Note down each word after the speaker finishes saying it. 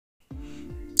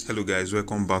Hello guys,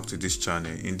 welcome back to this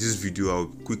channel. In this video I'll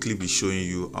quickly be showing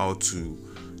you how to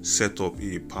set up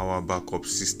a power backup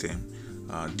system.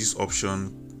 This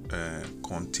option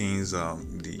contains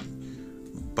the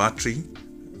battery,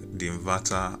 the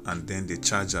inverter, and then the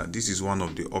charger. This is one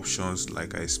of the options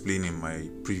like I explained in my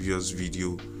previous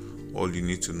video, all you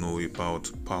need to know about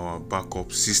power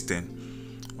backup system.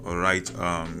 Alright,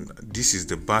 this is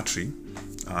the battery,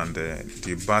 and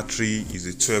the battery is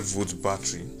a 12 volt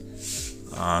battery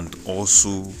and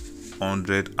also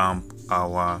 100 amp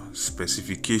hour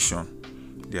specification.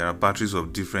 There are batteries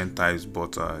of different types,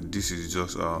 but this is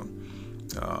just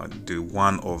the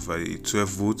one of a 12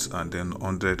 volts and then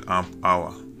 100 amp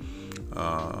hour.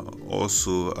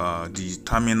 Also the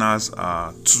terminals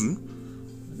are two,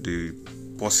 the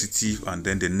positive and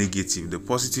then the negative. The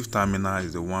positive terminal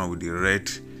is the one with the red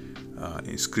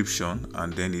inscription,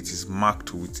 and then it is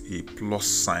marked with a plus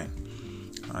sign.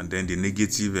 And then the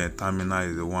negative terminal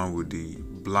is the one with the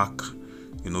black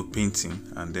painting,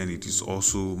 and then it is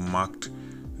also marked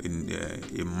in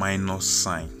a minus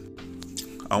sign.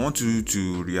 I want you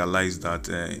to realize that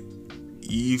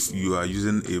if you are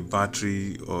using a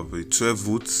battery of a 12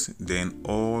 volts, then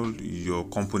all your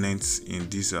components in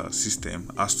this system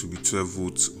has to be 12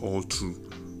 volts all through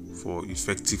for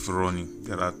effective running.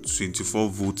 There are 24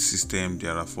 volt system,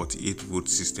 there are 48 volt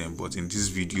system, but in this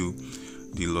video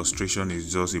the illustration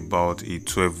is just about a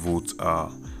 12 volt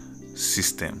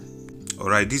system.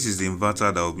 Alright, this is the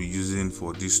inverter that I'll be using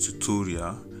for this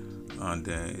tutorial, and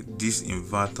this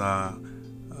inverter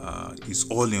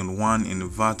is all-in-one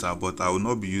inverter, but I will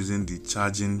not be using the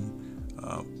charging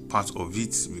part of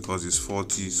it because it's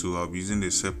faulty, so I'll be using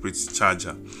a separate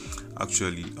charger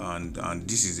actually, and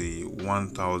this is a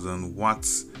 1000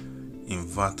 watts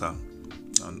inverter.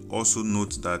 And also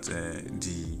note that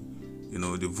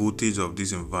the voltage of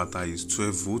this inverter is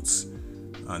 12 volts,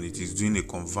 and it is doing a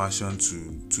conversion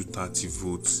to 230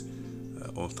 volts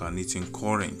alternating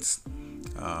current.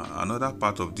 Another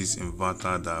part of this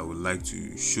inverter that I would like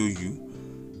to show you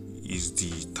is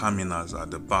the terminals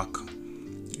at the back.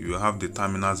 You have the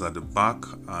terminals at the back,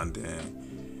 and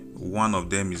one of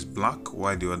them is black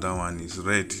while the other one is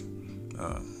red.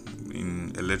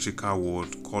 In electrical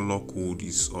world, color code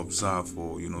is observed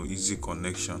for easy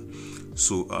connection.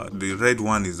 So the red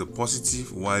one is the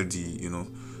positive, while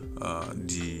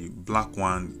the black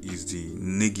one is the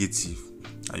negative.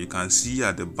 And you can see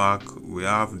at the back we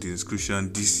have the inscription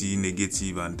DC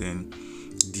negative and then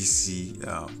DC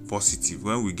positive.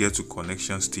 When we get to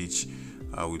connection stage,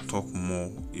 I will talk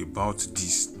more about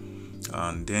this.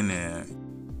 And then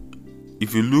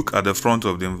if you look at the front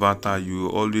of the inverter, you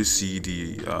always see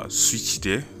the switch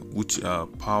there, which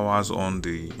powers on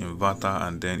the inverter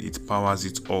and then it powers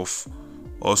it off.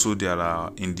 Also, there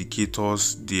are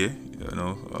indicators there.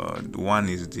 One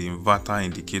is the inverter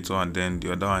indicator, and then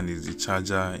the other one is the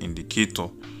charger indicator.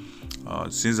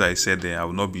 Since I said that I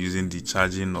will not be using the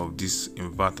charging of this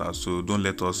inverter, so don't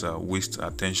let us waste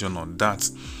attention on that.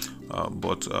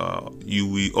 But you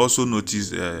will also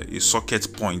notice a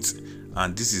socket point,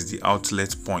 and this is the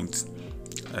outlet point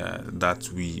that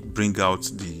we bring out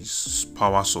the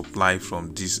power supply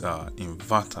from this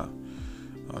inverter.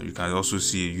 You can also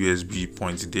see a USB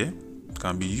point there,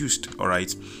 can be used. All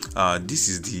right, this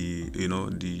is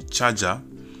the charger,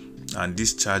 and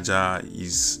this charger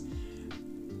is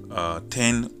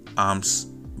 10 amps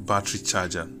battery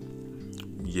charger.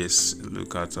 Yes,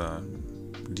 look at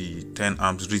the 10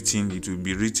 amps written. It will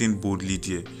be written boldly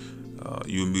there.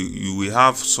 You will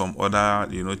have some other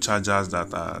chargers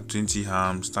that are 20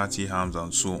 amps, 30 amps,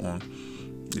 and so on.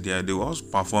 They will also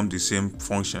perform the same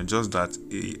function, just that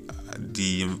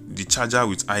the charger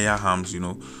with higher amps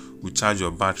will charge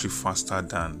your battery faster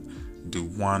than the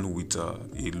one with a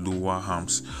lower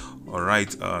amps. All right,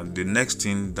 the next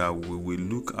thing that we will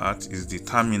look at is the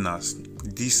terminals.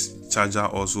 This charger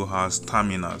also has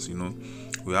terminals.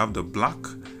 We have the black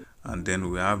and then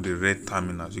we have the red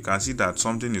terminals. You can see that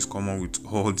something is common with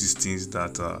all these things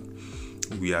that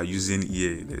we are using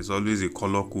here. There's always a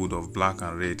color code of black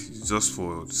and red. It's just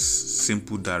for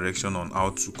simple direction on how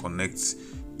to connect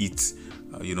it.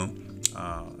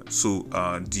 So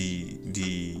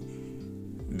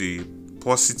the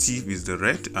positive is the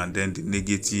red, and then the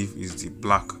negative is the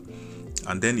black.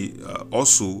 And then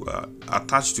also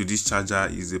attached to this charger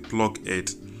is a plug head,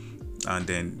 and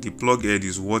then the plug head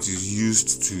is what is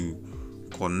used to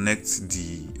connect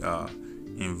the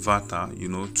inverter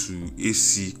to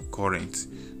AC current,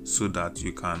 so that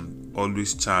you can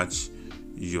always charge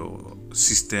your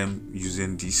system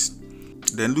using this.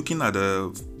 Then looking at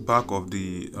the back of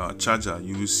the charger,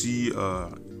 you will see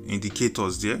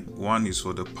indicators there. One is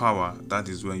for the power, that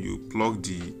is when you plug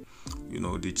the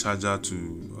the charger to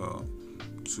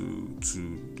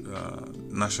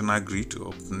national grid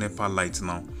or NEPA light.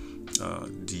 Now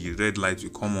the red light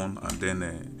will come on, and then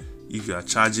if you are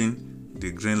charging,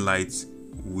 the green light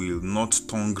will not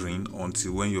turn green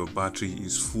until when your battery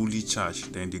is fully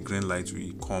charged. Then the green light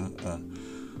will come on.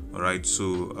 All right,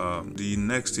 so the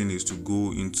next thing is to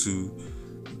go into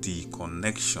the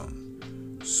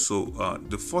connection. So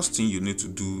the first thing you need to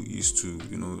do is to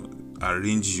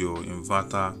arrange your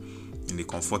inverter in a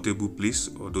comfortable place.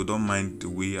 Although don't mind the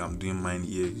way I'm doing mine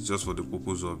here, just for the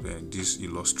purpose of this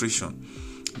illustration.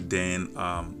 Then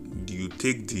you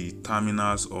take the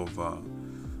terminals of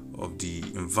the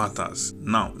inverters.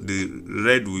 Now the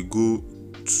red will go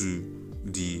to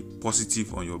the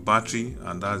positive on your battery,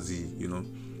 and that's the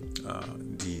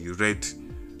red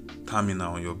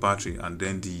terminal on your battery, and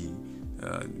then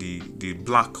the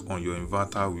black on your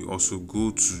inverter will also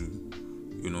go to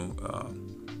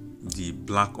the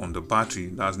black on the battery.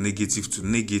 That's negative to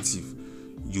negative.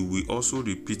 You will also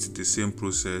repeat the same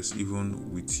process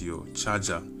even with your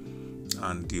charger,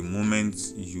 and the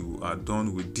moment you are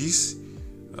done with this,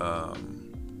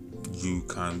 you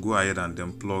can go ahead and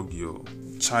then plug your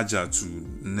charger to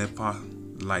NEPA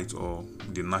light or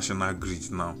the national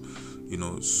grid now,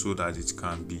 so that it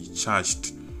can be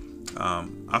charged.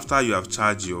 After you have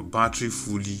charged your battery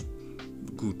fully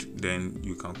good, then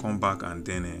you can come back and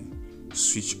then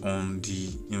switch on the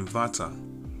inverter.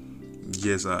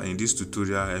 Yes, in this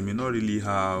tutorial I may not really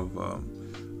have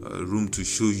room to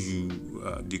show you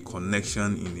the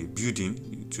connection in a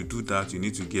building. To do that, you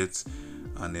need to get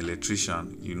an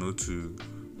electrician to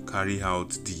carry out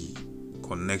the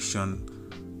connection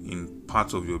in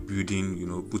part of your building,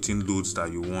 putting loads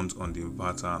that you want on the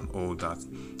inverter and all that.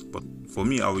 But for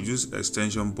me, I will use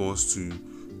extension box to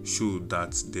show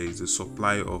that there is a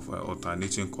supply of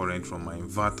alternating current from my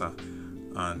inverter,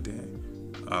 and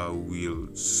I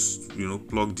will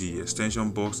plug the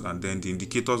extension box, and then the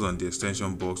indicators on the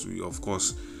extension box will of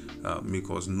course make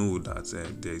us know that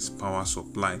there is power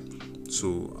supply.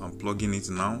 So I'm plugging it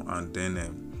now, and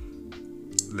then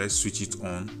let's switch it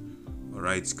on. All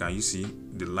right, can you see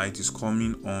the light is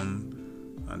coming on,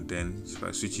 and then if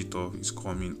I switch it off, it's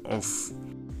coming off.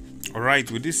 All right,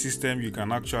 with this system you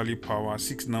can actually power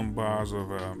 6 numbers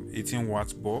of 18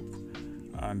 watts bulb,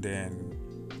 and then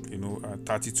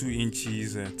 32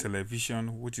 inches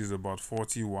television, which is about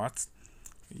 40 watts,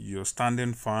 your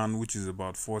standing fan, which is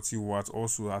about 40 watts,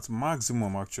 also at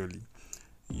maximum actually,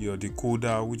 your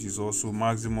decoder, which is also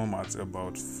maximum at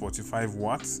about 45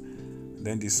 watts,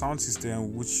 then the sound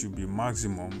system, which should be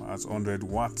maximum at 100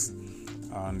 watts,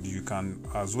 and you can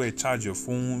as well charge your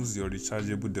phones, your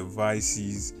rechargeable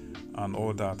devices and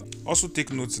all that. Also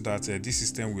take note that this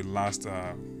system will last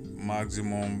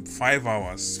maximum 5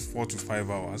 hours, 4 to 5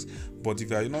 hours, but if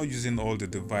you are not using all the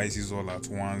devices all at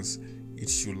once, it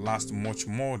should last much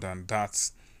more than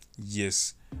that.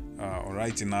 Yes. All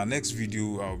right, in our next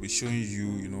video I'll be showing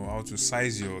you how to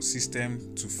size your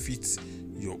system to fit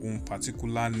your own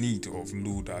particular need of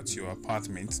load at your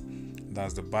apartment.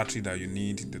 That's the battery that you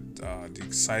need,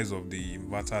 the size of the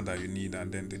inverter that you need,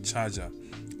 and then the charger.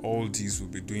 All these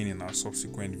we'll be doing in our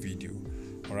subsequent video.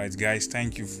 All right guys,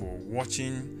 thank you for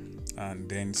watching, and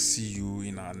then see you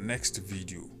in our next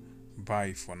video.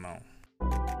 Bye for now.